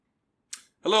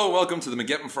Hello, welcome to the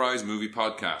McGettin Fries Movie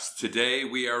Podcast. Today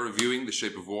we are reviewing The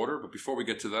Shape of Water, but before we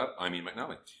get to that, I'm Ian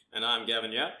McNally. And I'm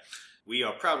Gavin Yap. We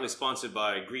are proudly sponsored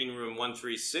by Green Room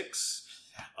 136.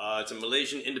 It's a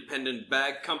Malaysian independent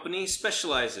bag company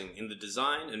specializing in the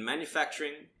design and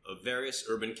manufacturing of various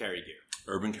urban carry gear.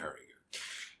 Urban carry gear.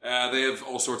 They have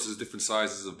all sorts of different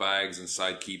sizes of bags and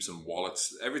side keeps and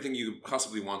wallets. Everything you could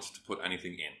possibly want to put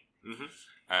anything in. Mm-hmm.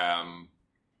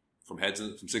 From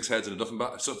 6 heads in a duffel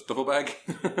bag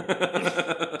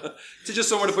to just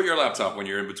somewhere to put your laptop when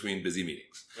you're in between busy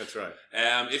meetings. That's right.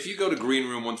 If you go to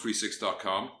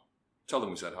greenroom136.com, tell them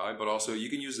we said hi, but also you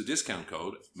can use the discount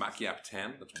code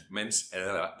MACYAP10,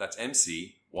 that's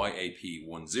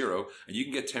MCYAP10, and you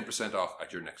can get 10% off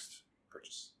at your next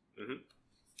purchase. Mm-hmm.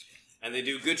 And they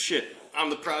do good shit. I'm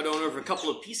the proud owner of a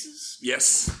couple of pieces.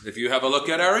 Yes. If you have a look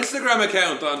at our Instagram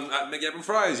account at McGavin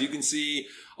Fries, you can see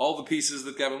all the pieces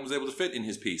that Gavin was able to fit in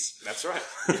his piece. That's right.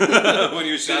 When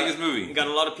he was shooting his movie. Got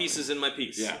a lot of pieces in my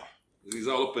piece. Yeah. He's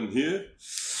all up in here.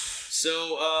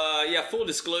 So, full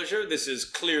disclosure, this is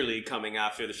clearly coming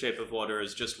after The Shape of Water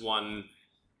has just won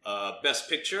Best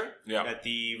Picture at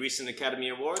the recent Academy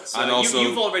Awards. And also,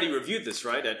 you've already reviewed this,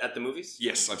 right, at the movies?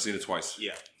 Yes, I've seen it twice.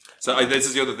 Yeah. So this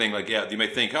is the other thing, you may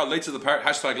think, late to the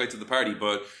hashtag late to the party,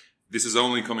 but this is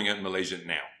only coming out in Malaysia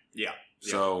now. Yeah.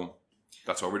 So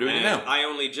that's why we're doing it now. I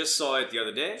only just saw it the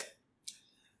other day.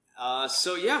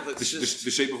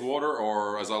 The Shape of Water,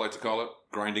 or as I like to call it,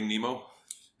 Grinding Nemo.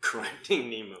 Grinding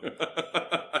Nemo.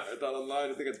 I heard that online.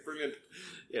 I think it's brilliant.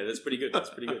 Yeah, that's pretty good.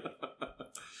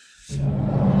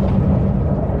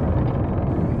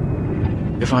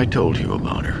 If I told you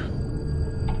about her,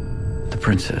 the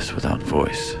princess without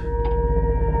voice,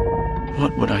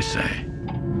 what would I say?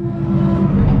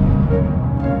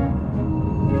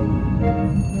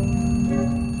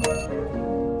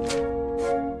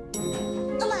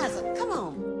 Eliza, come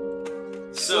on.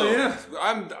 So yeah,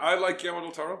 I like Guillermo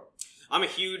del Toro. I'm a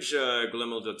huge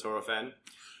Guillermo del Toro fan.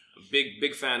 A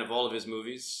big fan of all of his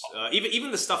movies.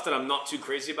 Even the stuff that I'm not too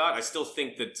crazy about, I still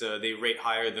think that they rate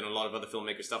higher than a lot of other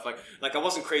filmmaker stuff. Like I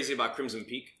wasn't crazy about Crimson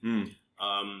Peak.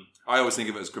 I always think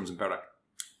of it as Crimson Perak.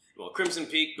 Well, Crimson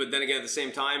Peak, but then again, at the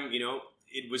same time, there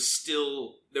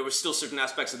were still certain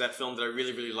aspects of that film that I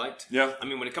really, really liked. Yeah. I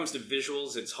mean, when it comes to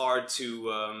visuals, it's hard to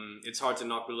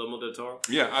knock Guillermo del Toro.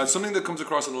 Yeah, something that comes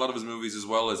across in a lot of his movies as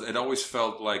well is it always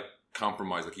felt like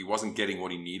compromise, like he wasn't getting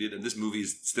what he needed, and this movie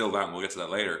is still that, and we'll get to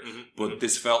that later. But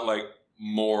this felt like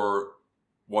more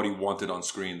what he wanted on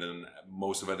screen than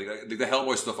most of it. The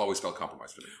Hellboy stuff always felt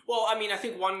compromised for me. Well, I mean, I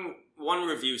think one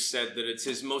review said that it's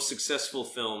his most successful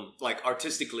film, like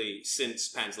artistically, since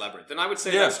Pan's Labyrinth, and I would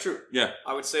say that's true. Yeah,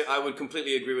 I would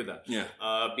completely agree with that. Yeah,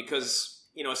 because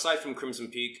aside from Crimson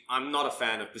Peak, I'm not a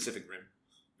fan of Pacific Rim.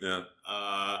 Yeah.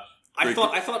 I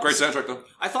thought great soundtrack though.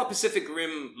 I thought Pacific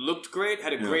Rim looked great,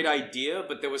 had a great idea,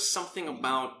 but there was something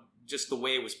about just the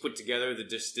way it was put together that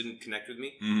just didn't connect with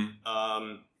me.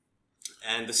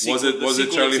 And the sequel, was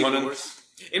it Charlie Hunnam?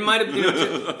 It might have been.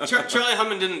 Charlie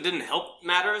Hunnam didn't help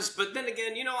matters, but then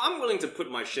again, I'm willing to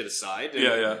put my shit aside.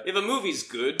 If a movie's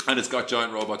good, and it's got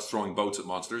giant robots throwing boats at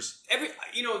monsters,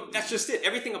 that's just it.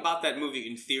 Everything about that movie,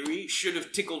 in theory, should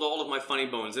have tickled all of my funny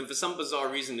bones, and for some bizarre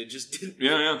reason, it just didn't.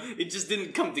 It just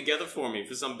didn't come together for me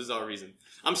for some bizarre reason.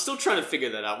 I'm still trying to figure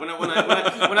that out. When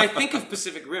I think of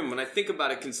Pacific Rim, when I think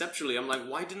about it conceptually, I'm like,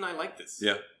 why didn't I like this?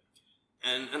 Yeah.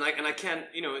 And I can't.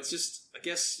 It's just. I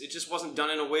guess it just wasn't done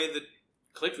in a way that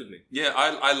clicked with me. Yeah,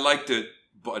 I liked it,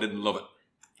 but I didn't love it.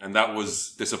 And that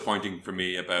was disappointing for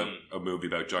me about a movie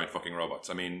about giant fucking robots.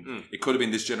 I mean, it could have been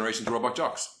this generation's Robot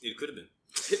Jocks. It could have been.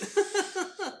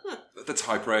 That's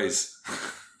high praise.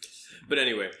 But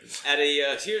anyway,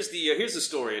 here's the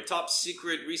story. A top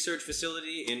secret research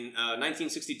facility in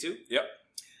 1962. Yep.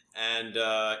 And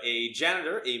a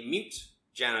mute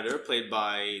janitor, played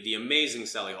by the amazing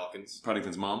Sally Hawkins.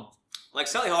 Paddington's mom. Like,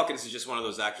 Sally Hawkins is just one of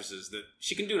those actresses that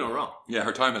she can do no wrong. Yeah,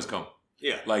 her time has come.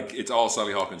 Yeah. Like, it's all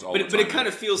Sally Hawkins all the time. But it kind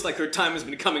of feels like her time has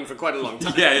been coming for quite a long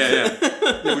time. Yeah,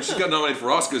 but she's got nominated for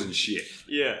Oscars and shit.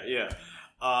 Yeah.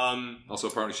 Also,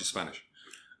 apparently she's Spanish.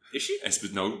 Is she?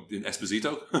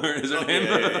 Esposito is her name.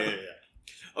 Yeah.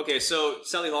 Okay, so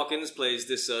Sally Hawkins plays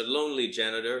this lonely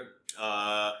janitor,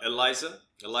 Eliza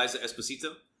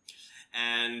Esposito.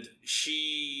 And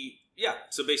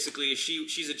so basically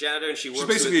she's a janitor and she's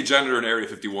basically a janitor in Area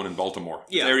 51 in Baltimore.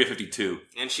 Yeah. Area 52.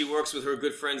 And she works with her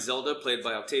good friend Zelda, played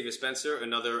by Octavia Spencer,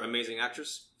 another amazing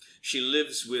actress. She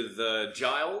lives with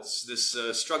Giles, this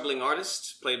struggling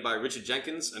artist, played by Richard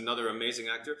Jenkins, another amazing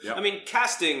actor. Yep. I mean,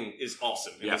 casting is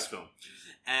awesome in this film.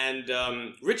 And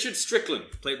Richard Strickland,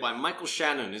 played by Michael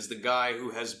Shannon, is the guy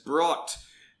who has brought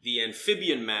the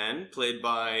Amphibian Man, played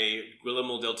by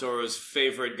Guillermo del Toro's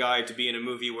favorite guy to be in a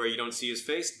movie where you don't see his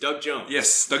face, Doug Jones.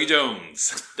 Yes, Dougie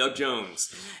Jones. Doug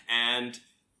Jones. And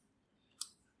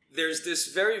there's this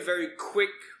very, very quick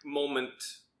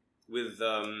moment with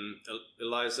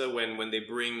Eliza when they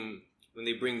bring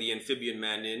the Amphibian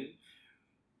Man in.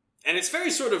 And it's very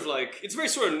sort of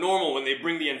normal when they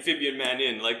bring the Amphibian Man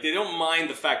in. Like, they don't mind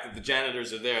the fact that the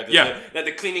janitors are there, that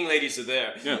the cleaning ladies are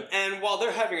there. Yeah. And while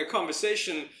they're having a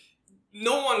conversation,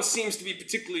 no one seems to be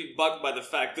particularly bugged by the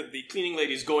fact that the cleaning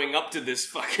lady's going up to this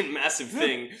fucking massive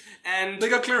thing. And they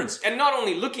got clearance. And not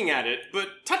only looking at it,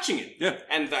 but touching it. Yeah.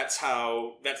 And that's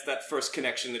that first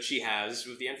connection that she has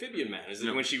with the Amphibian Man. Is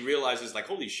that when she realizes, like,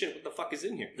 holy shit, what the fuck is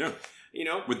in here? Yeah. You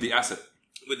know? With the asset.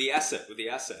 With the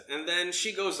asset. And then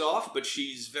she goes off, but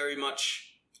she's very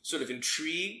much sort of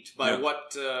intrigued by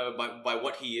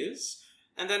what he is.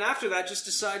 And then after that, just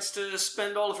decides to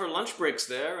spend all of her lunch breaks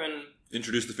there and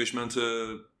introduce the fishman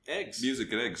to eggs.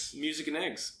 Music and eggs. Music and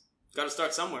eggs. Got to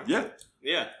start somewhere. Yeah.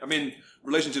 Yeah. I mean,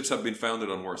 relationships have been founded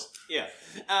on worse. Yeah.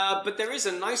 But there is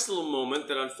a nice little moment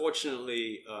that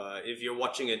unfortunately, if you're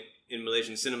watching it in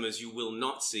Malaysian cinemas, you will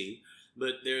not see.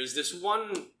 But there's this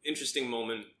one interesting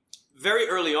moment very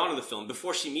early on in the film,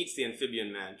 before she meets the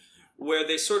Amphibian Man, where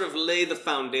they sort of lay the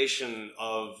foundation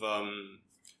of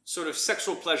sort of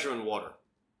sexual pleasure in water.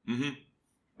 Mm-hmm.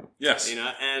 Yes. You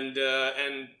know,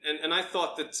 and I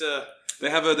thought that they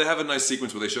have a nice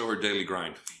sequence where they show her daily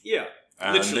grind. Yeah.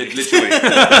 And literally.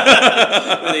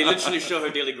 They literally show her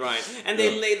daily grind. And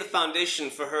they lay the foundation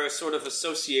for her sort of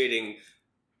associating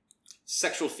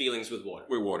sexual feelings with water.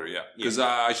 With water, yeah. Because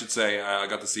I should say, I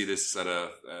got to see this at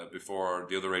before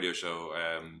the other radio show.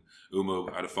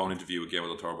 Umu had a phone interview with Guillermo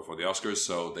del Toro before the Oscars,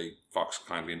 so Fox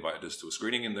kindly invited us to a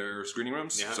screening in their screening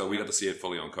rooms. Yeah, so we got to see it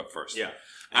fully uncut first. Yeah.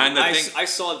 And I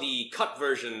saw the cut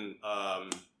version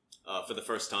for the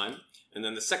first time. And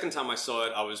then the second time I saw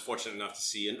it, I was fortunate enough to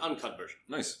see an uncut version.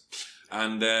 Nice.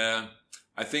 And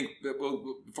I think,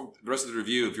 for the rest of the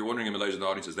review, if you're wondering in Malaysian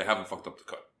audiences, they haven't fucked up the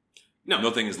cut. No.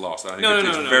 Nothing is lost. I think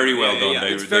it's very well done. Yeah.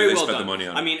 They spent the money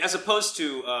on it. I mean, as opposed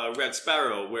to Red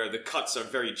Sparrow, where the cuts are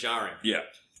very jarring. Yeah.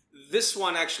 This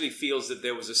one actually feels that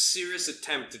there was a serious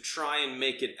attempt to try and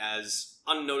make it as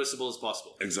unnoticeable as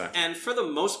possible. Exactly. And for the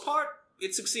most part,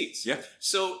 it succeeds. Yeah.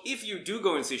 So if you do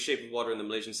go and see Shape of Water in the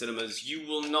Malaysian cinemas, you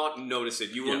will not notice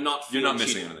it. You will not feel You're not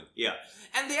missing anything. Yeah.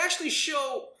 And they actually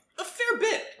show a fair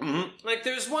bit. Mm-hmm. Like,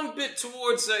 there's one bit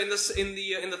towards in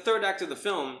the third act of the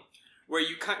film where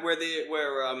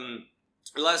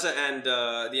Eliza and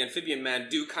the Amphibian Man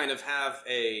do kind of have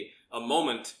a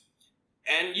moment,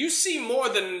 and you see more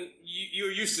than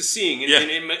you're used to seeing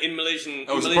in Malaysian.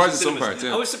 I was surprised at some parts.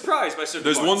 Yeah. I was surprised by certain.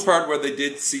 There's parts. one part where they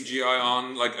did CGI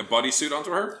on like a bodysuit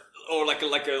onto her. Or like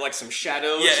some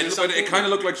shadows. Yeah, it kind of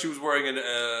looked like she was wearing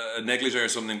a negligee or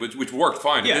something, which worked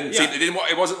fine. Yeah,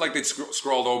 it wasn't like they'd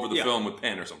scrawled over the film with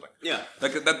pen or something. Yeah,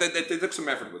 like they took some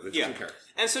effort with it. Didn't care.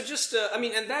 And so just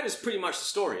and that is pretty much the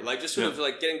story. Like, just sort of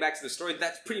like getting back to the story.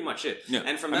 That's pretty much it. Yeah.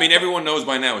 And from everyone knows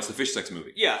by now it's the fish sex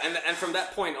movie. Yeah, and from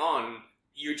that point on,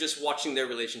 you're just watching their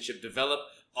relationship develop.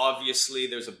 Obviously,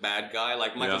 there's a bad guy.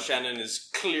 Like, Michael Shannon is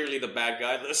clearly the bad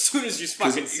guy as soon as you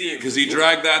fucking see him. Because he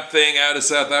dragged that thing out of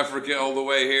South Africa all the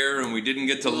way here, and we didn't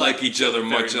get to like each other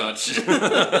much.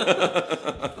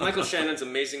 Michael Shannon's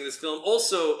amazing in this film.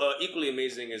 Also, equally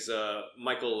amazing is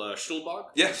Michael Stuhlbarg.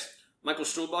 Yes. Michael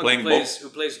Stuhlbarg, who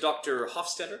plays Dr.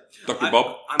 Hofstetter. Dr.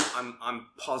 Bob. I'm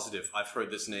positive I've heard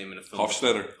this name in a film.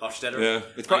 Hofstetter. Yeah.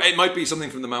 It might be something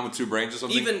from The Man with Two Brains or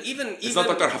something. It's not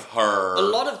Dr. Hofher. A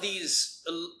lot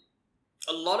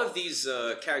of these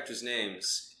characters'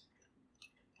 names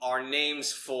are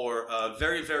names for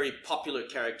very, very popular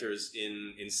characters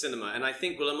in cinema. And I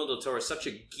think Guillermo del Toro is such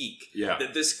a geek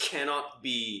that this cannot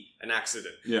be an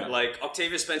accident. Yeah. Like,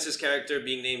 Octavia Spencer's character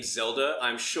being named Zelda,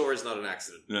 I'm sure is not an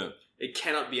accident. Yeah. It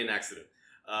cannot be an accident.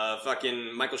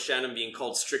 Fucking Michael Shannon being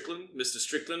called Strickland, Mr.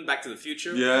 Strickland, Back to the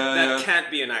Future. That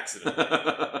can't be an accident.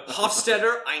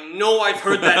 Hofstetter, I know I've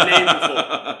heard that name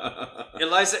before.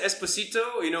 Eliza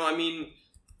Esposito,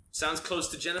 sounds close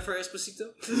to Jennifer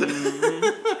Esposito.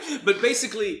 Mm-hmm. But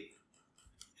basically,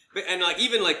 and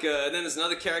then there's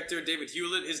another character, David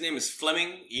Hewlett. His name is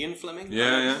Fleming, Ian Fleming.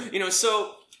 Yeah.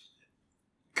 So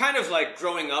kind of like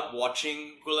growing up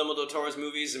watching Guillermo del Toro's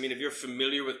movies. I mean, if you're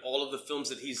familiar with all of the films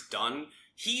that he's done,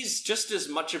 he's just as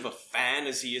much of a fan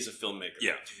as he is a filmmaker.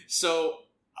 Yeah. So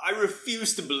I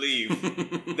refuse to believe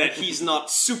that he's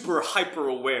not super hyper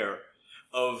aware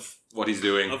of what he's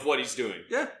doing.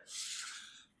 Yeah.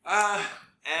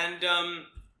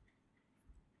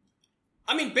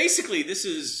 Basically,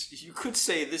 you could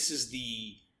say this is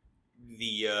the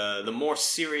the more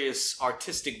serious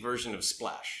artistic version of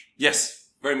Splash. Yes,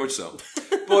 very much so.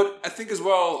 But I think as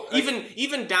well,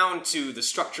 even down to the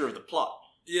structure of the plot.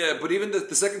 Yeah, but even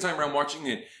the second time around watching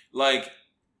it, like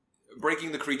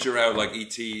breaking the creature out, like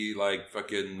E.T., like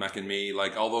fucking Mac and Me,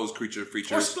 like all those features,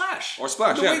 or Splash,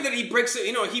 the way that he breaks it.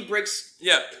 He breaks.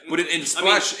 Yeah, but in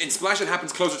Splash, it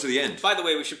happens closer to the end. By the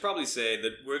way, we should probably say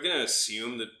that we're going to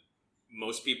assume that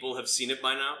most people have seen it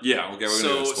by now. Yeah, okay.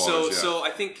 So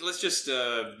I think let's just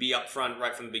be upfront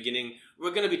right from the beginning.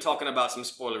 We're going to be talking about some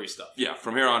spoilery stuff. Yeah,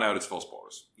 from here on out, it's full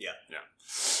spoilers. Yeah.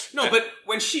 No, but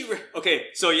when she...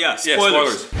 spoilers. Yeah,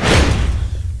 spoilers.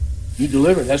 You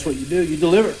deliver. That's what you do. You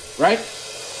deliver. Right?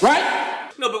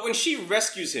 Right? No, but when she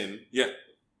rescues him... Yeah.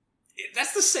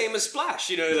 That's the same as Splash.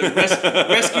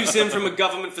 Rescues him from a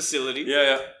government facility.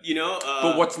 Yeah.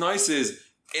 But what's nice is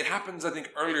it happens, I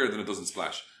think, earlier than it does in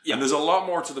Splash. Yeah. And there's a lot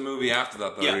more to the movie after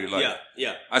that I really like.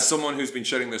 Yeah. As someone who's been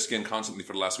shedding their skin constantly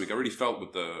for the last week, I really felt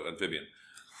with the amphibian.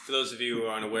 For those of you who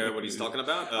are unaware of what he's talking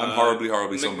about, I'm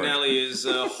horribly sunburned. McNally is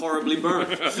horribly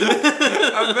burned.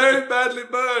 I'm very badly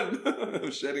burned.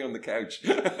 I'm shedding on the couch.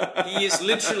 He is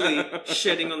literally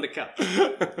shedding on the couch.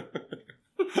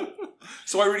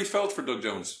 So I really felt for Doug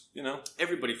Jones,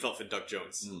 Everybody felt for Doug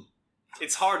Jones.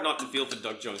 It's hard not to feel for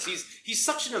Doug Jones. He's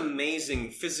such an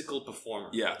amazing physical performer.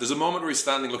 Yeah, there's a moment where he's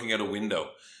standing looking out a window,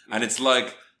 and it's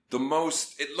like he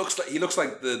looks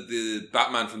like the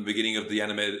Batman from the beginning of the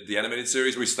animated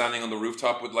series, where he's standing on the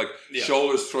rooftop with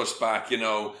shoulders thrust back,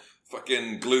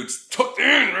 fucking glutes tucked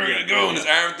in, ready to go, and his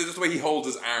arms. Just the way he holds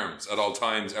his arms at all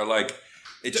times are like.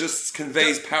 It just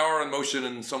conveys power and motion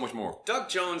and so much more. Doug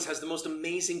Jones has the most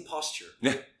amazing posture.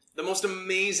 Yeah. The most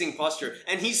amazing posture.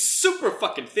 And he's super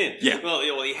fucking thin. Yeah. Well,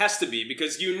 he has to be,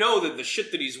 because that the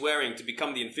shit that he's wearing to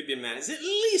become the Amphibian Man is at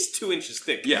least 2 inches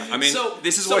thick. Yeah, I mean,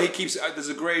 this is why he keeps... there's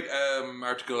a great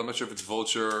article, I'm not sure if it's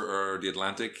Vulture or The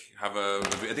Atlantic, I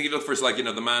think if you look for,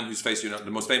 the man whose face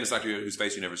the most famous actor whose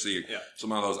face you never see. Yeah.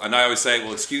 Some of those. And I always say,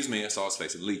 well, excuse me, I saw his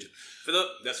face in Elite.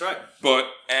 That's right. But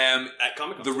at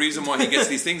Comic-Con. The reason why he gets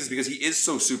these things is because he is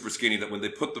so super skinny that when they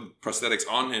put the prosthetics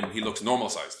on him, he looks normal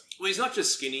sized. Well, he's not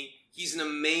just skinny. He's an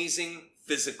amazing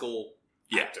physical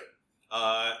actor.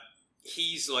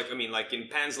 He's like in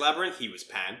Pan's Labyrinth, he was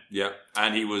Pan. Yeah,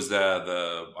 and he was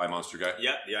the Eye Monster guy.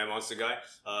 Yeah, the Eye Monster guy.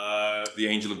 The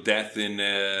Angel of Death in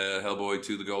Hellboy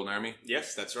 2: The Golden Army.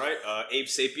 Yes, that's right. Abe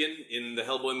Sapien in the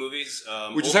Hellboy movies.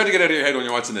 Which is hard to get out of your head when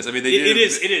you're watching this. I mean, it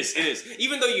is.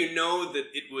 Even though you know that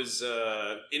it was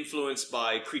influenced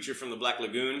by Creature from the Black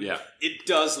Lagoon, it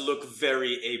does look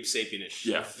very Abe Sapien-ish.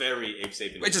 Yeah. Very Abe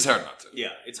Sapien-ish. Which is hard not to.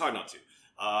 Yeah, it's hard not to.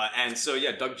 And so,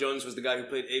 Doug Jones was the guy who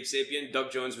played Abe Sapien. Doug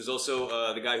Jones was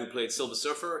also the guy who played Silver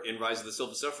Surfer in Rise of the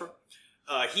Silver Surfer.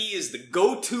 He is the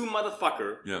go-to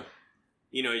motherfucker. Yeah.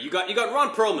 You got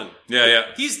Ron Perlman. Yeah.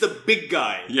 He's the big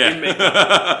guy in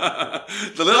makeup.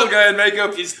 The little guy in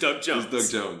makeup is Doug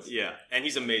Jones. Yeah, and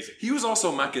he's amazing. He was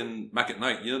also Mac at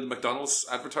Night. The McDonald's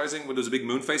advertising when there was a big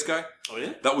moon face guy? Oh,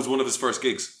 yeah? That was one of his first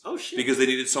gigs. Oh, shit. Because they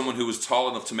needed someone who was tall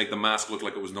enough to make the mask look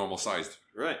like it was normal sized.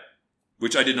 Right.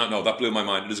 Which I did not know. That blew my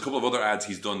mind. There's a couple of other ads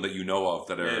he's done that you know of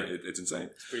that are... Yeah. It's insane.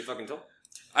 It's pretty fucking tall.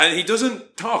 And he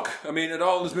doesn't talk. I mean, at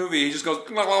all in this movie, he just goes...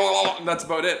 And that's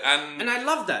about it. And I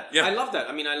love that. Yeah. I love that.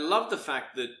 I mean, I love the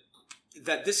fact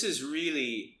that this is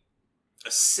really a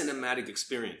cinematic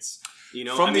experience.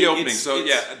 From the opening.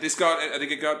 This got... I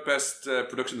think it got Best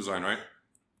Production Design, right?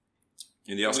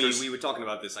 In the Oscars? We were talking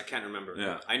about this. I can't remember.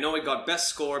 Yeah. I know it got Best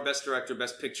Score, Best Director,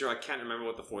 Best Picture. I can't remember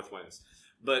what the fourth one is.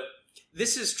 But...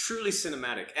 this is truly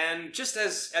cinematic, and just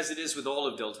as it is with all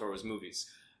of Del Toro's movies,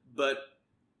 but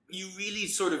you really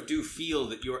sort of do feel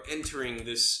that you're entering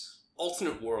this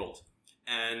alternate world,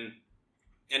 and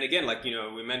again,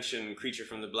 we mentioned Creature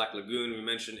from the Black Lagoon, we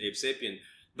mentioned Abe Sapien,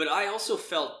 but I also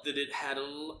felt that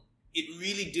it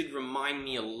really did remind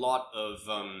me a lot of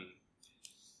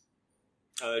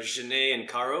Jeunet and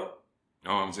Caro.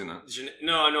 Oh, I haven't seen that.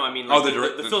 No, I mean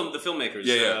the filmmakers.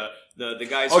 Yeah. The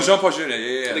guys. Oh, Jean-Paul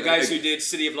Jeunet. Yeah. The guys who did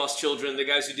City of Lost Children. The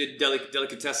guys who did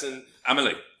Delicatessen.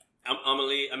 Amélie.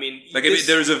 Amélie. I mean,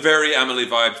 there's a very Amélie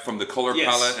vibe from the color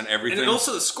palette and everything, and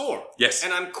also the score. Yes,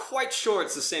 and I'm quite sure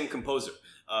it's the same composer.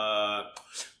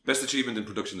 Best achievement in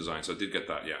production design. So I did get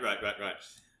that. Yeah. Right.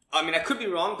 I mean, I could be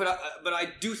wrong, but I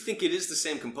do think it is the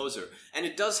same composer, and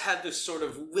it does have this sort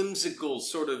of whimsical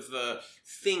sort of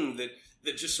thing that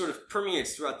just sort of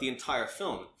permeates throughout the entire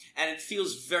film, and it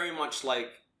feels very much like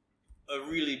a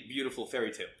really beautiful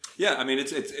fairy tale. Yeah, I mean,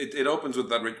 it opens with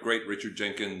that great Richard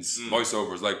Jenkins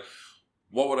voiceovers. Like,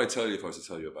 what would I tell you if I was to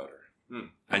tell you about her?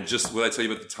 And just would I tell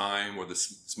you about the time or the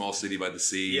small city by the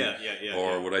sea?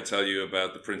 Or would I tell you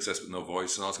about the princess with no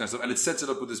voice and all this kind of stuff? And it sets it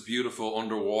up with this beautiful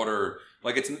underwater.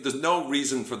 Like there's no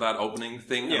reason for that opening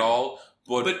thing at all.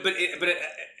 But at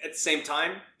the same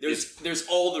time, there's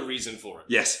all the reason for it.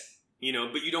 Yes. You know,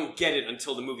 but you don't get it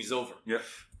until the movie's over. Yeah.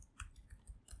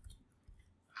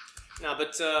 No,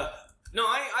 but no,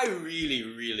 I really,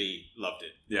 really loved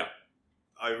it. Yeah.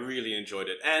 I really enjoyed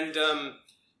it. And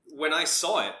when I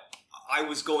saw it, I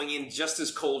was going in just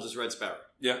as cold as Red Sparrow.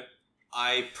 Yeah.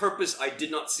 I did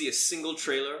not see a single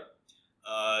trailer.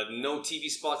 No TV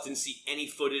spots, didn't see any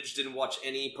footage, didn't watch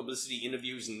any publicity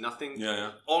interviews, nothing.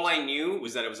 Yeah. All I knew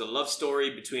was that it was a love story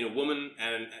between a woman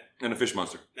and a fish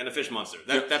monster.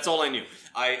 That's all I knew.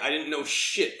 I didn't know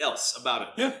shit else about it.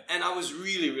 Yeah. And I was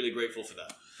really, really grateful for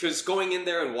that. Because going in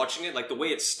there and watching it, like the way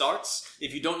it starts,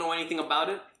 if you don't know anything about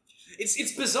it,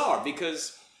 it's bizarre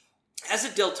because as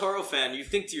a Del Toro fan, you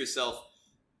think to yourself,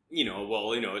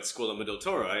 it's Guillermo del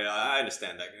Toro. I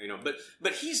understand that,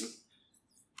 but he's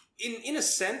in a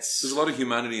sense. There's a lot of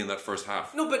humanity in that first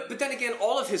half. No, but then again,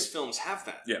 all of his films have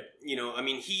that. Yeah.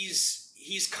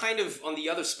 He's kind of on the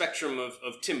other spectrum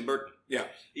of Tim Burton. Yeah.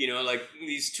 Like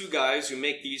these two guys who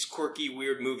make these quirky,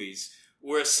 weird movies.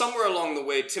 Whereas somewhere along the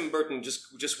way, Tim Burton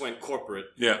just went corporate.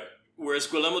 Yeah. Whereas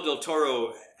Guillermo del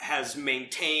Toro has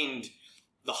maintained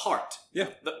the heart. Yeah.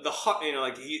 The heart,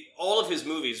 all of his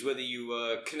movies, whether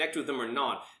you connect with them or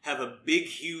not, have a big,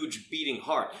 huge beating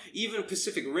heart. Even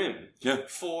Pacific Rim. Yeah.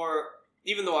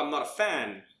 Even though I'm not a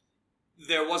fan,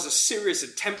 there was a serious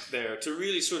attempt there to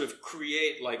really sort of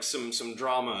create like some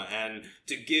drama and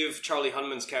to give Charlie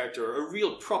Hunnam's character a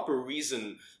real proper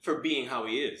reason for being how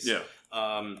he is. Yeah.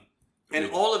 And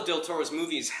all of Del Toro's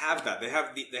movies have that. They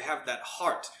have that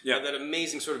heart. Yeah. That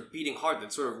amazing sort of beating heart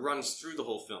that sort of runs through the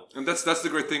whole film. And that's the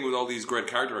great thing with all these great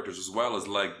character actors as well, is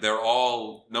like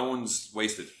no one's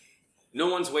wasted. No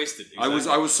one's wasted.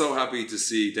 Exactly. I was so happy to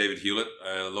see David Hewlett.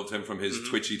 I loved him from his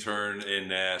twitchy turn in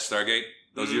Stargate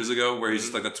those years ago, where he's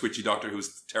just like that twitchy doctor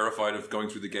who's terrified of going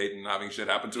through the gate and having shit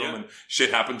happen to him, and shit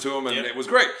happened to him, and it was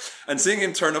great. And seeing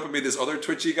him turn up and be this other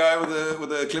twitchy guy with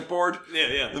a clipboard,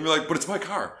 and be like, but it's my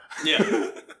car.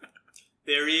 Yeah.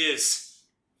 There he is.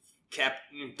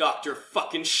 Captain Dr.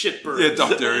 fucking Shitberg. Yeah,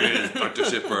 Dr.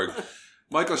 Shitberg.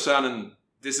 Michael Shannon,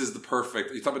 this is the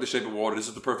perfect, you talk about The Shape of Water, this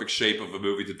is the perfect shape of a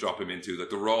movie to drop him into. Like,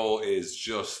 the role is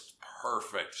just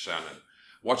perfect, Shannon.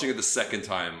 Watching it the second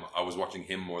time, I was watching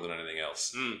him more than anything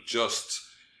else. Just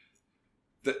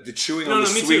the chewing on the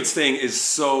sweets thing is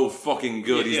so fucking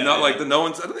good. He's not like I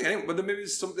don't think anyone, but maybe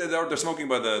they're smoking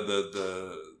by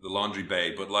the laundry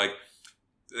bay, but like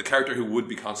the character who would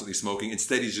be constantly smoking,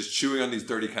 instead he's just chewing on these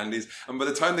dirty candies. And by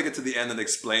the time they get to the end and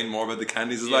explain more about the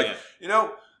candies, it's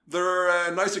there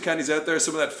are nicer candies out there,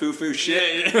 some of that foo-foo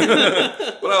shit.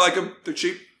 But I like them. They're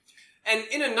cheap. And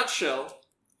in a nutshell,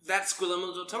 that's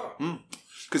Guillermo del Toro.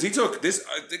 Because he took this,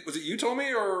 I think, was it you told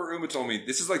me or Uma told me?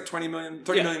 This is like 30 million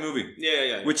movie.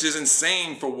 Yeah. Which is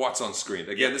insane for what's on screen.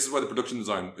 Again, this is why the production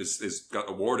design is got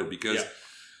awarded, because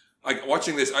like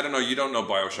watching this, I don't know, you don't know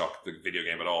BioShock, the video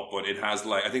game at all, but it has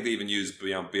like, I think they even use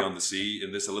Beyond the Sea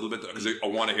in this a little bit, because I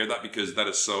want to hear that, because that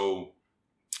is so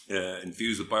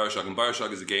infused with BioShock. And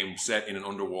BioShock is a game set in an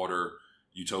underwater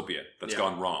utopia that's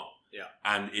gone wrong. Yeah.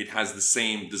 And it has the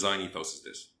same design ethos as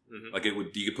this. Like you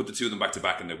could put the two of them back to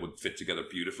back and they would fit together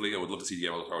beautifully. I would love to see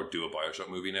Guillermo del Toro do a BioShock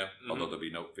movie now, although there'll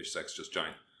be no fish sex, just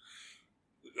giant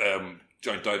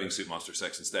diving suit monster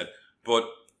sex instead. But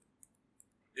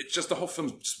it's just, the whole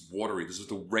film's just watery. There's just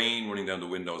the rain running down the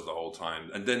windows the whole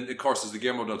time. And then, of course, there's the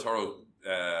Guillermo del Toro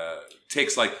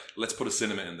takes like, let's put a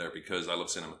cinema in there because I love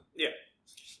cinema. Yeah.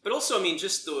 But also, I mean,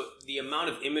 just the amount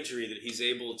of imagery that he's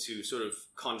able to sort of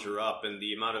conjure up, and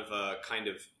the amount of kind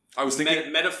of I was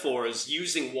thinking metaphors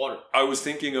using water. I was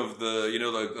thinking of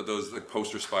those like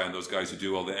Poster Spy and those guys who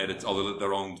do all the edits,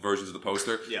 their own versions of the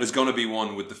poster. Yeah. There's going to be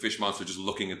one with the fish monster just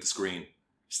looking at the screen,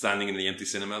 standing in the empty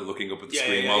cinema, looking up at the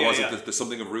screen. The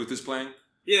Something of Ruth is playing?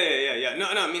 Yeah. No.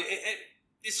 I mean,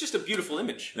 it's just a beautiful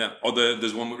image. Yeah. Or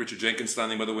there's one with Richard Jenkins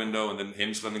standing by the window, and then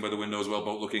him standing by the window as well,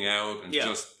 both looking out. And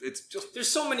it's just there's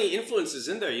so many influences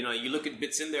in there. You know, you look at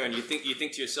bits in there, and you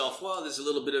think to yourself, well, there's a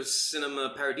little bit of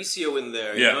Cinema Paradiso in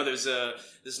there. You know, there's a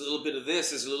little bit of this,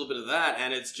 there's a little bit of that,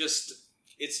 and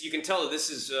you can tell that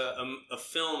this is a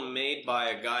film made by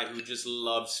a guy who just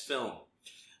loves film,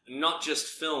 not just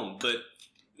film, but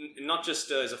not just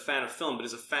as a fan of film, but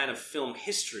as a fan of film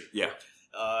history. Yeah.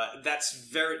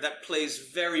 That plays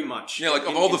very much. Yeah, like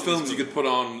of all the films you could put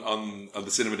on the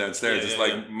cinema downstairs, it's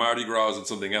like Mardi Gras and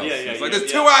something else. It's like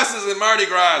there's two asses in Mardi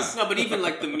Gras. No, but even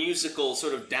like the musical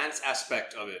sort of dance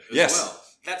aspect of it as well.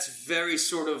 that's very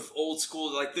sort of old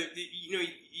school. Like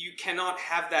you cannot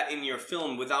have that in your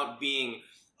film without being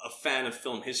a fan of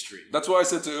film history. That's why I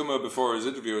said to Uma before his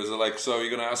interview, is like, so you're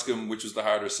going to ask him which was the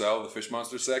harder sell, the fish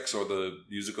monster sex or the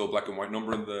musical black and white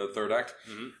number in the third act?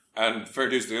 Mm-hmm. And fair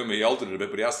dues to him, he altered it a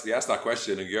bit, but he asked that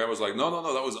question, and Guillermo was like, no,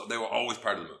 they were always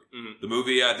part of the movie. Mm-hmm. The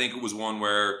movie, I think it was one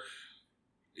where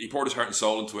he poured his heart and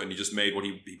soul into it, and he just made what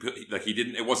he put. Like he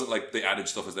didn't. It wasn't like they added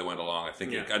stuff as they went along. I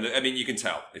think, and I mean, you can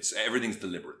tell everything's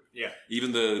deliberate. Yeah.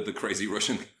 Even the crazy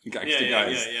Russian gangster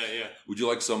guys. Yeah. Would you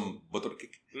like some butter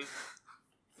cake?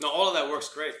 No, all of that works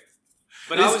great.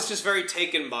 But I was just very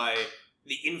taken by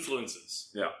the influences.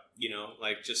 Yeah.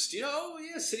 Like just, City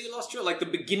of Lost Joy. Like the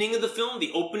beginning of the film,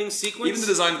 the opening sequence. Even the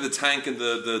design of the tank and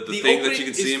the thing that you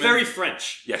can see him in. It's very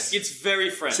French. Yes. It's very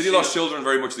French. City of Lost Children,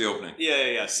 very much the opening.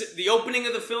 Yeah. The opening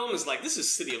of the film is like, this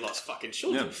is City of Lost fucking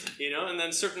Children. Yeah. And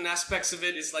then certain aspects of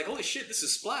it is like, holy shit, this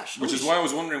is Splash. Which is why I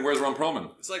was wondering, where's Ron Perlman?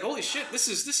 It's like, holy shit, this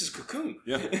is Cocoon.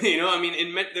 Yeah. I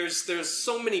mean, there's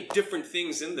so many different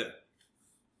things in there.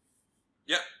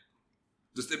 Yeah.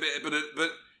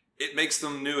 But it makes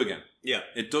them new again. Yeah.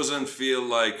 It doesn't feel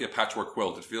like a patchwork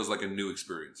quilt. It feels like a new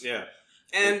experience. Yeah.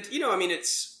 And, I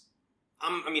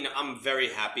mean, I'm very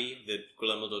happy that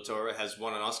Guillermo del Toro has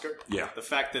won an Oscar. Yeah. The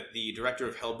fact that the director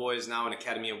of Hellboy is now an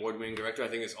Academy Award-winning director, I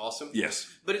think is awesome.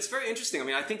 Yes. But it's very interesting. I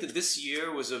mean, I think that this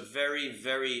year was a very,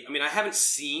 very... I mean, I haven't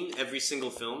seen every single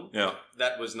film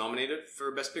that was nominated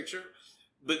for Best Picture.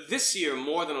 But this year,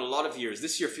 more than a lot of years,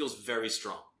 this year feels very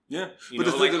strong. Yeah, but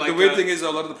the weird thing is,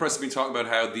 a lot of the press have been talking about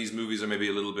how these movies are maybe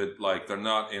a little bit like they're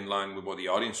not in line with what the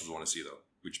audiences want to see, though,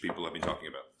 which people have been talking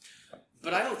about.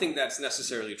 But I don't think that's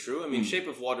necessarily true. I mean, Shape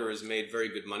of Water has made very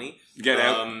good money. Get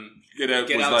Out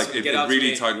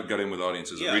really got in with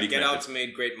audiences. Get Out's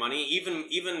made great money.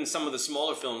 Even some of the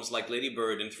smaller films like Lady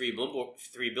Bird and Three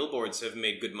Billboards have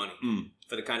made good money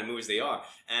for the kind of movies they are.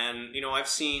 And I've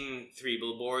seen Three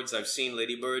Billboards, I've seen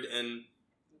Lady Bird, and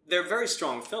they're very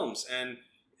strong films. And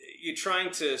you're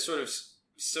trying to sort of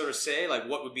say like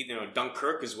what would be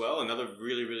Dunkirk as well, another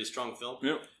really, really strong film.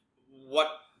 Yeah. What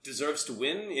deserves to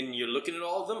win, and you're looking at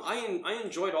all of them. I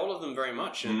enjoyed all of them very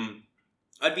much, and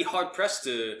I'd be hard pressed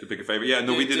to pick a favorite. Yeah,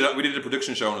 no, we did a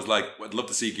production show, and it was like, I'd love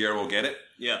to see Guillermo get it.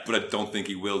 Yeah, but I don't think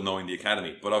he will, knowing the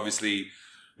Academy. But obviously,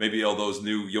 maybe all those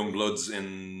new young bloods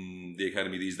in the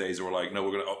Academy these days are like, no,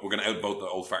 we're gonna outvote the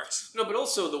old farts. No, but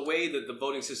also the way that the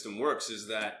voting system works is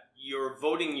that you're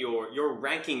voting you're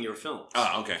ranking your films.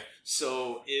 Ah, okay.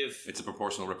 So if it's a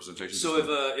proportional representation. So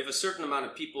if a certain amount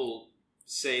of people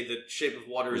say that Shape of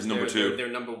Water is their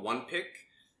number one pick,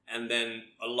 and then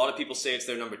a lot of people say it's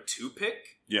their number two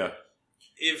pick. Yeah.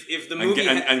 If the movie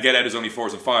and Get Out is only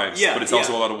 4s and 5s, but it's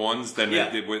also a lot of 1s, then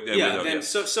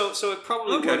so it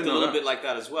probably worked a little bit like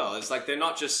that as well. It's like they're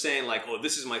not just saying like, oh,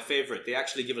 this is my favorite. They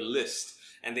actually give a list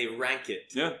and they rank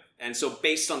it. Yeah. And so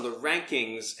based on the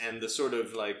rankings and the sort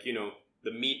of like,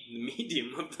 the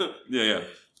medium of the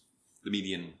the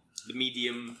median. The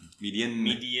medium.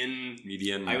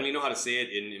 Median. I only know how to say it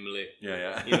in Malay.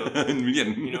 Yeah.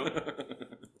 Median.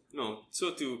 No,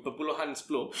 so to Papuluhan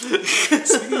Splo.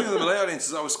 Speaking of the Malay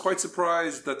audiences, I was quite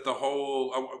surprised that the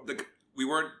whole... we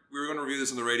were going to review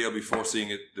this on the radio before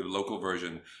seeing it, the local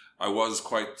version. I was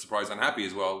quite surprised and happy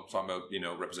as well, talking about,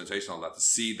 representation and all that, to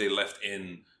see they left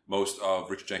in most of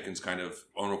Richard Jenkins' kind of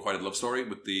unrequited love story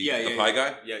with the pie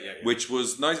guy. Yeah. Which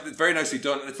was nice. It's very nicely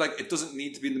done. And it's like, it doesn't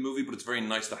need to be in the movie, but it's very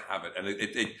nice to have it. And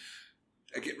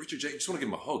I get Richard Jenkins, I just want to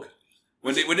give him a hug.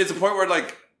 When there's a point where,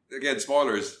 like, again,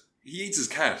 spoilers, he eats his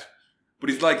cat. But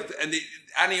he's like,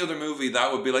 any other movie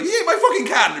that would be like, yeah, my fucking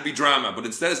cat, and it'd be drama. But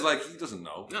instead it's like, he doesn't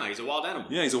know. No, he's a wild animal.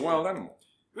 Yeah, he's a wild animal.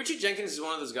 Richard Jenkins is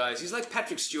one of those guys. He's like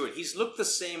Patrick Stewart. He's looked the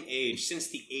same age since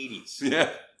the 80s. Yeah.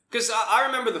 Because I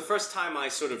remember the first time I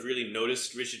sort of really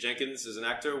noticed Richard Jenkins as an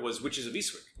actor was Witches of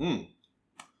Eastwick.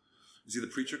 Is he the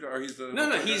preacher guy, or he's the...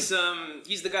 No, he's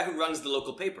the guy who runs the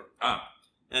local paper. Ah.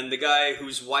 And the guy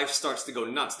whose wife starts to go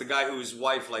nuts. The guy whose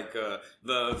wife, like, the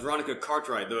Veronica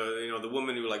Cartwright, the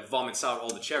woman who, like, vomits out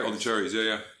all the cherries. All the cherries,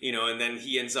 yeah. And then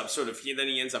he ends up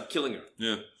killing her.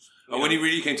 Yeah. When he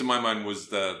really came to my mind was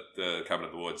the Cabin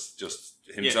in the Woods. Just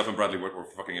himself and Bradley Whitford were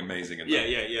fucking amazing.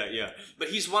 Yeah. But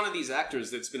he's one of these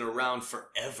actors that's been around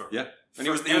forever. Yeah. And he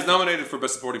was nominated for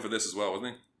Best Supporting for this as well,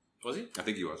 wasn't he? Was he? I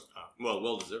think he was.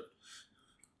 Well deserved.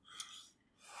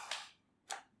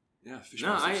 Yeah, Fish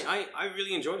No, I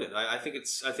really enjoyed it. I think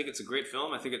it's a great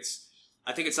film. I think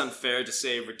it's unfair to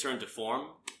say return to form,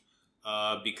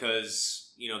 because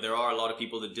there are a lot of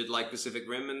people that did like Pacific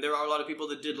Rim, and there are a lot of people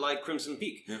that did like Crimson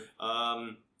Peak. Yeah.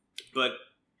 But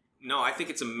no, I think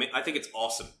it's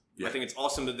awesome. Yeah. I think it's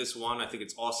awesome that this won. I think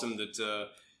it's awesome that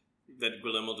that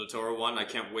Guillermo del Toro one. I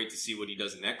can't wait to see what he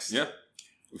does next. Yeah.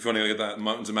 We're finally going to get that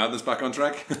Mountains of Madness back on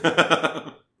track.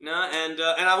 No, and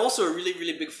I'm also a really,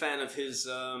 really big fan of his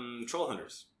Troll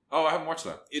Hunters. Oh, I haven't watched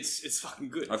that. It's fucking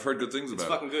good. I've heard good things about it.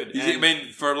 It's fucking good. I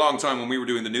mean, for a long time when we were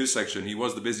doing the news section, he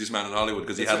was the busiest man in Hollywood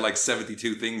because he had like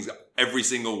 72 things every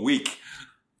single week.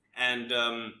 And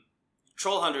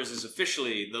Troll Hunters is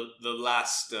officially the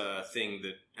last thing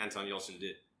that Anton Yelchin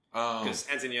did. Oh. Because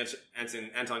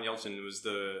Anton Yelchin was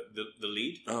the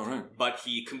lead. Oh, right. But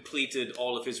he completed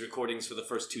all of his recordings for the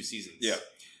first 2 seasons. Yeah.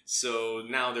 So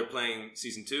now they're playing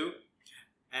season 2.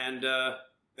 And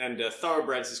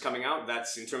Thoroughbreds is coming out.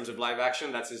 That's, in terms of live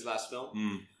action, that's his last film.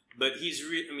 Mm. But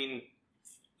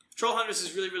Troll Hunters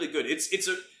is really, really good.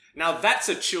 Now that's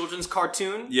a children's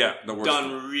cartoon. Yeah, that works.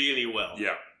 Done really well.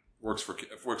 Yeah. Works for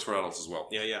adults as well.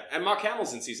 Yeah, yeah. And Mark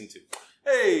Hamill's in season 2.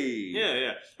 Hey! Yeah,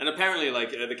 yeah. And apparently,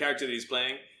 like, the character that he's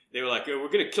playing, they were like, we're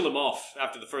going to kill him off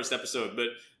after the first episode. But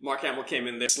Mark Hamill came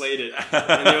in, they slayed it.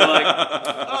 And they were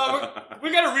like,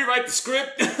 we got to rewrite the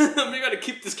script. We got to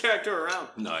keep this character around.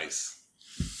 Nice.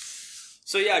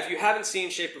 So yeah, if you haven't seen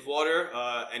Shape of Water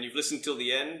and you've listened till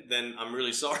the end, then I'm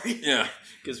really sorry. Yeah.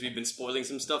 Because we've been spoiling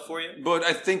some stuff for you. But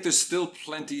I think there's still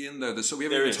plenty in there. So we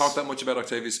haven't even talked that much about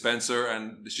Octavia Spencer,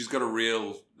 and she's got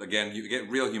you get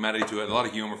real humanity to it, a lot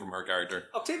of humor from her character.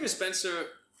 Octavia Spencer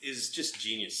is just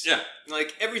genius. Yeah.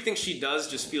 Like, everything she does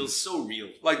just feels so real.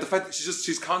 Like the fact that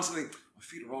she's constantly, my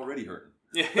feet are already hurting.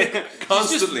 Yeah.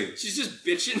 Constantly. She's just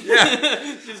bitching.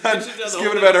 Yeah. Just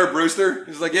giving about her Brewster.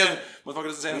 He's like, yeah, motherfucker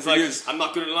doesn't say anything for years. I'm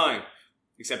not good at lying.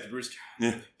 Except to Brewster.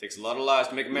 Yeah. Takes a lot of lies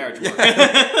to make a marriage work.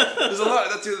 There's a lot,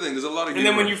 that's the other thing, there's a lot of humor. And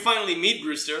then when you finally meet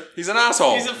Brewster, he's an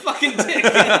asshole. He's a fucking dick.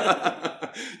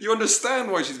 You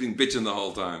understand why she's been bitching the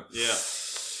whole time. Yeah.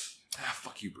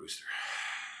 Fuck you, Brewster.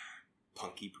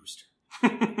 Punky Brewster.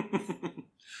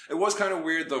 It was kind of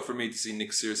weird, though, for me to see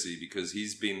Nick Searcy, because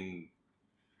he's been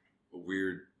a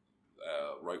weird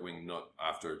right-wing nut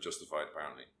after Justified,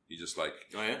 apparently. He just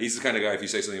he's the kind of guy, if you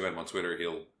say something about him on Twitter,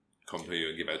 he'll come to you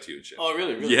and give out to you and shit. Oh,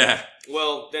 really? Really? Yeah.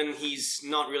 Well, then he's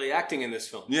not really acting in this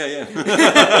film. Yeah, yeah.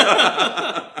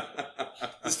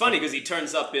 It's funny because he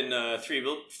turns up in three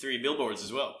Billboards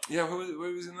as well. Yeah,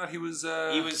 where was he in that? He was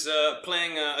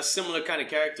playing a similar kind of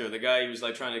character. The guy who was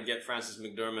like trying to get Frances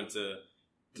McDormand to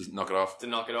knock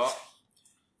it off.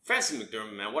 Frances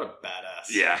McDormand, man, what a badass.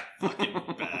 Yeah. Fucking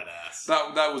badass.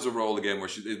 That was a role again where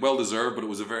she well deserved, but it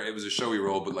was a showy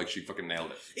role, but like she fucking nailed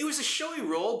it. It was a showy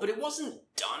role, but it wasn't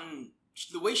done.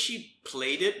 The way she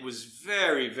played it was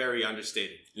very, very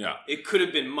understated. Yeah. It could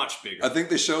have been much bigger. I think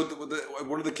they showed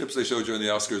one of the clips they showed during the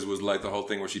Oscars was like the whole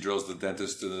thing where she drills the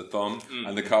dentist to the thumb,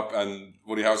 and the cop and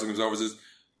Woody Harrelson comes over and says,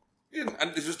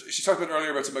 and it's just, she talked about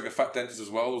earlier about something like a fat dentist as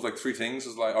well. It was like 3 things. It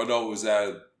was like, oh no, it was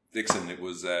Dixon. It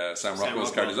was Sam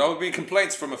Rockwell's characters. Oh, being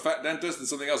complaints from a fat dentist and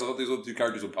something else. I thought these other 2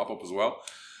 characters would pop up as well.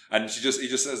 And he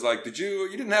just says like, you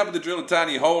didn't happen to drill a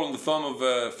tiny hole in the thumb of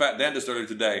a fat dentist earlier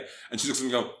today? And she looks at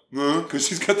him and goes, no, because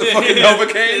she's got the fucking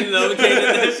Novocaine.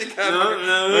 She can't.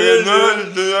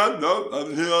 No,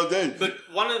 I'm here all day. But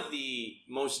one of the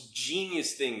most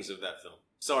genius things of that film.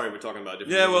 Sorry, we're talking about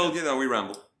different. Yeah, well, we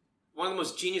ramble. One of the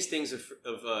most genius things of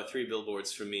 3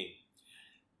 Billboards for me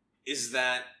is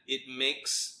that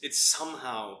it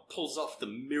somehow pulls off the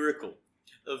miracle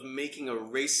of making a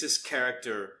racist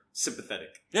character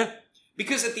sympathetic. Yeah.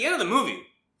 Because at the end of the movie,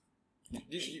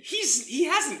 he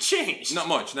hasn't changed. Not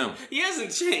much, no. He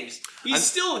hasn't changed. He's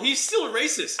still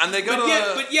racist. And they got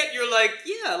but yet you're like,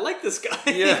 yeah, I like this guy.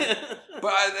 Yeah.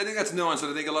 But I think that's nuanced.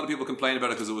 I think a lot of people complain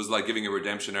about it because it was like giving a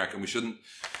redemption arc, and we shouldn't.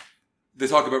 They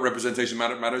talk about representation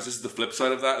matters. This is the flip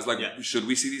side of that. It's like, should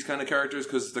we see these kind of characters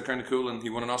because they're kind of cool and he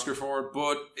won an Oscar for it?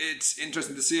 But it's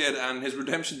interesting to see it, and his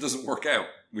redemption doesn't work out,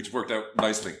 which worked out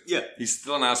nicely. Yeah. He's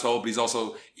still an asshole, but he's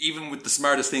also, even with the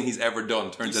smartest thing he's ever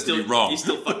done, turns out to be wrong. He's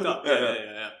still fucked up.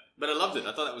 Yeah. But I loved it.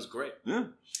 I thought that was great. Yeah.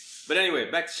 But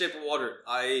anyway, back to Shape of Water.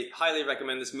 I highly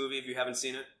recommend this movie if you haven't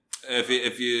seen it.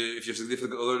 If your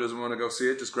significant other doesn't want to go see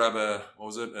it, just grab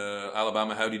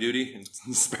Alabama Howdy Doody and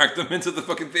spark them into the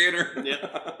fucking theater. Yeah.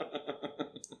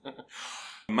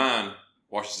 A man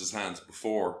washes his hands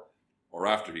before or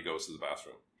after he goes to the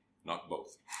bathroom, not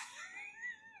both.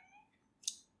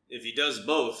 If he does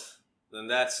both, then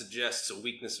that suggests a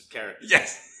weakness of character.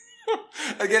 Yes.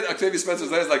 Again, Octavia Spencer's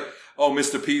there is like, oh,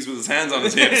 Mr. Pease with his hands on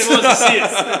his hips. He wants to see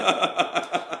us.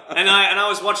 And I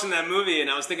was watching that movie and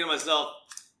I was thinking to myself,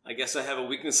 I guess I have a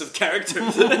weakness of character.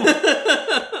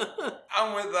 I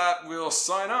And with that, we'll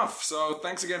sign off. So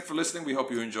thanks again for listening. We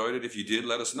hope you enjoyed it. If you did,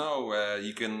 let us know.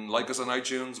 You can like us on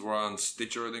iTunes. We're on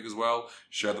Stitcher, I think, as well.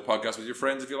 Share the podcast with your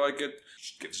friends if you like it.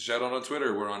 Give us a shout out on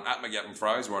Twitter. We're on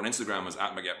 @McGettinFries. We're on Instagram as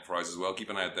 @McGettinFries as well. Keep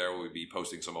an eye out there. We'll be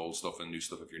posting some old stuff and new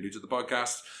stuff if you're new to the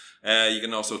podcast. You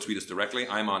can also tweet us directly.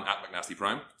 I'm on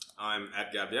 @McNastyPrime. I'm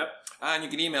 @GabYep. And you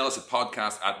can email us at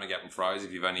podcast@McGettinFries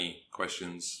if you have any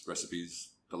questions, recipes,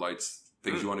 delights,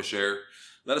 things you want to share.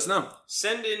 Let us know.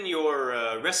 Send in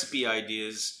your recipe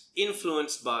ideas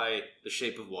influenced by The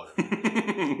Shape of Water.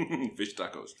 Fish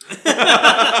tacos.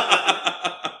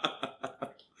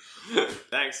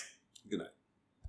 Thanks.